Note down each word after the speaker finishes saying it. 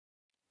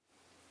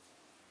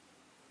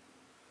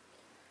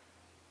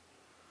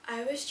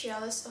was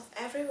jealous of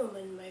every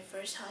woman my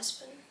first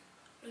husband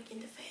looked in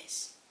the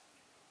face.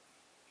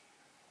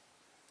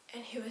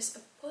 And he was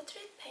a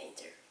portrait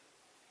painter.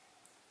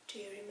 Do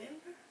you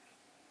remember?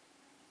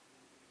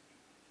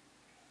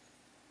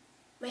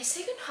 My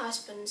second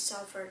husband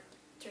suffered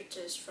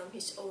tortures from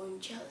his own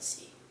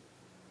jealousy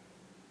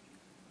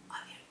of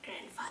your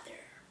grandfather.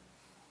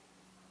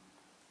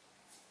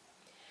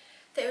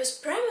 That was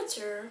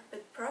premature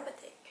but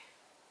prophetic.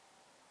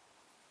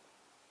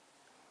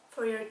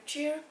 For your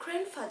dear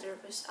grandfather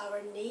was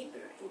our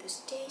neighbor in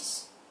those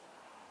days,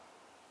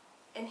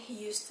 and he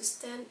used to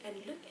stand and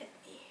look at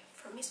me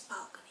from his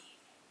balcony.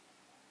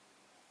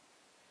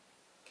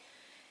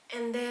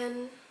 And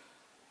then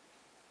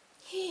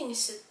he in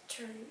his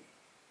turn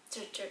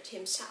tortured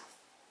himself.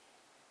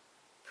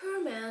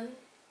 Poor man,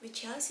 with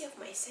jealousy of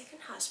my second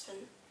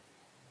husband,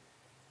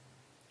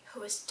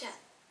 who was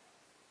dead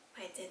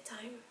by that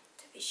time,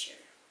 to be sure.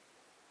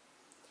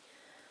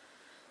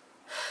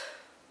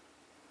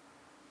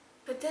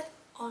 But that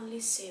only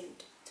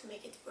seemed to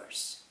make it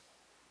worse.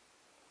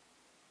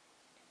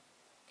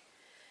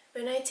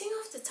 When I think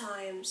of the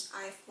times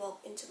I've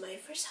walked into my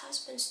first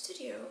husband's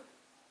studio,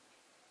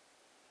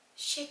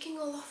 shaking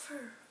all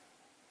over,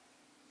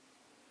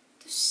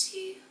 to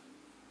see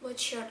what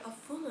sort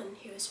of woman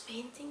he was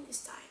painting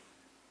this time,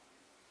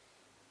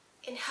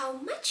 and how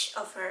much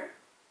of her,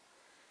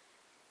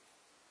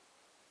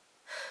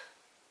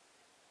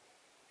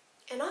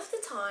 and of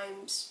the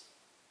times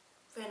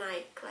when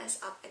I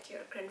glanced up at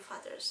your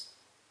grandfather's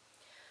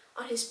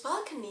on his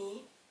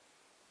balcony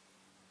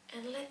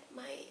and let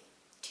my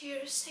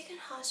dear second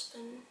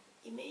husband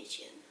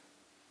imagine.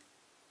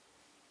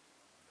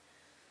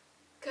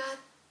 God,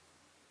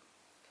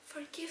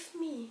 forgive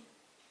me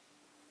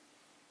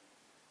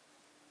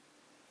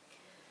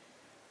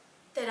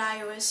that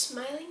I was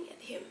smiling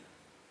at him.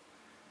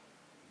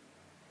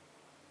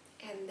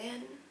 And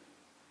then,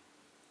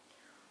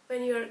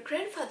 when your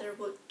grandfather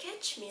would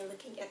catch me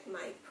looking at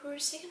my poor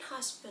second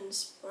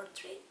husband's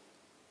portrait,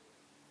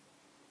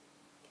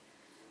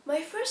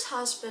 my first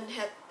husband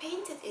had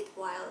painted it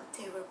while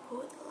they were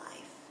both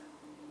alive.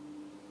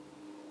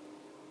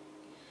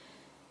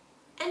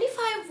 And if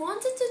I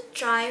wanted to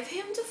drive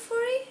him to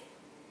fury,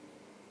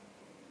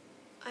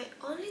 I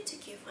only to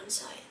give one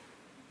sign.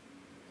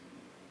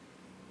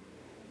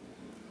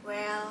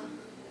 Well,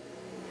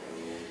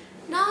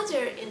 now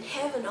they're in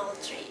heaven all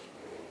three.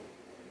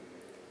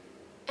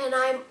 And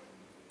I'm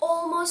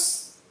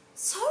almost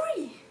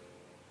sorry.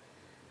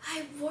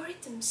 I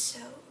worried them so.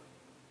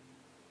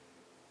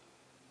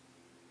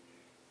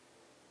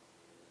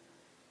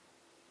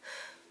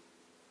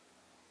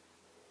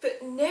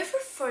 But never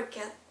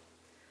forget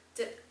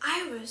that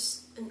I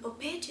was an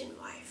obedient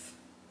wife.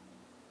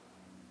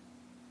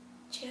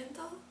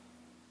 Gentle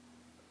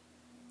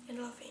and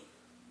loving.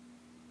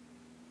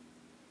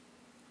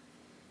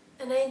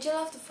 An angel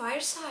of the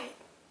fireside.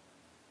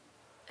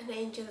 An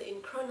angel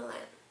in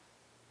Chronoland.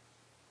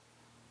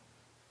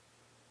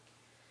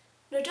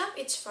 No doubt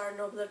it's far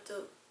nobler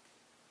to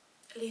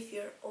live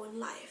your own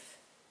life.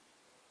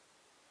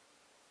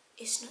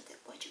 Is not that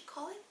what you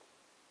call it?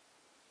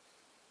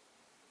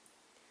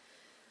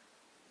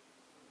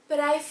 But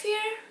I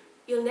fear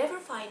you'll never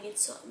find it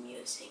so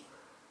amusing.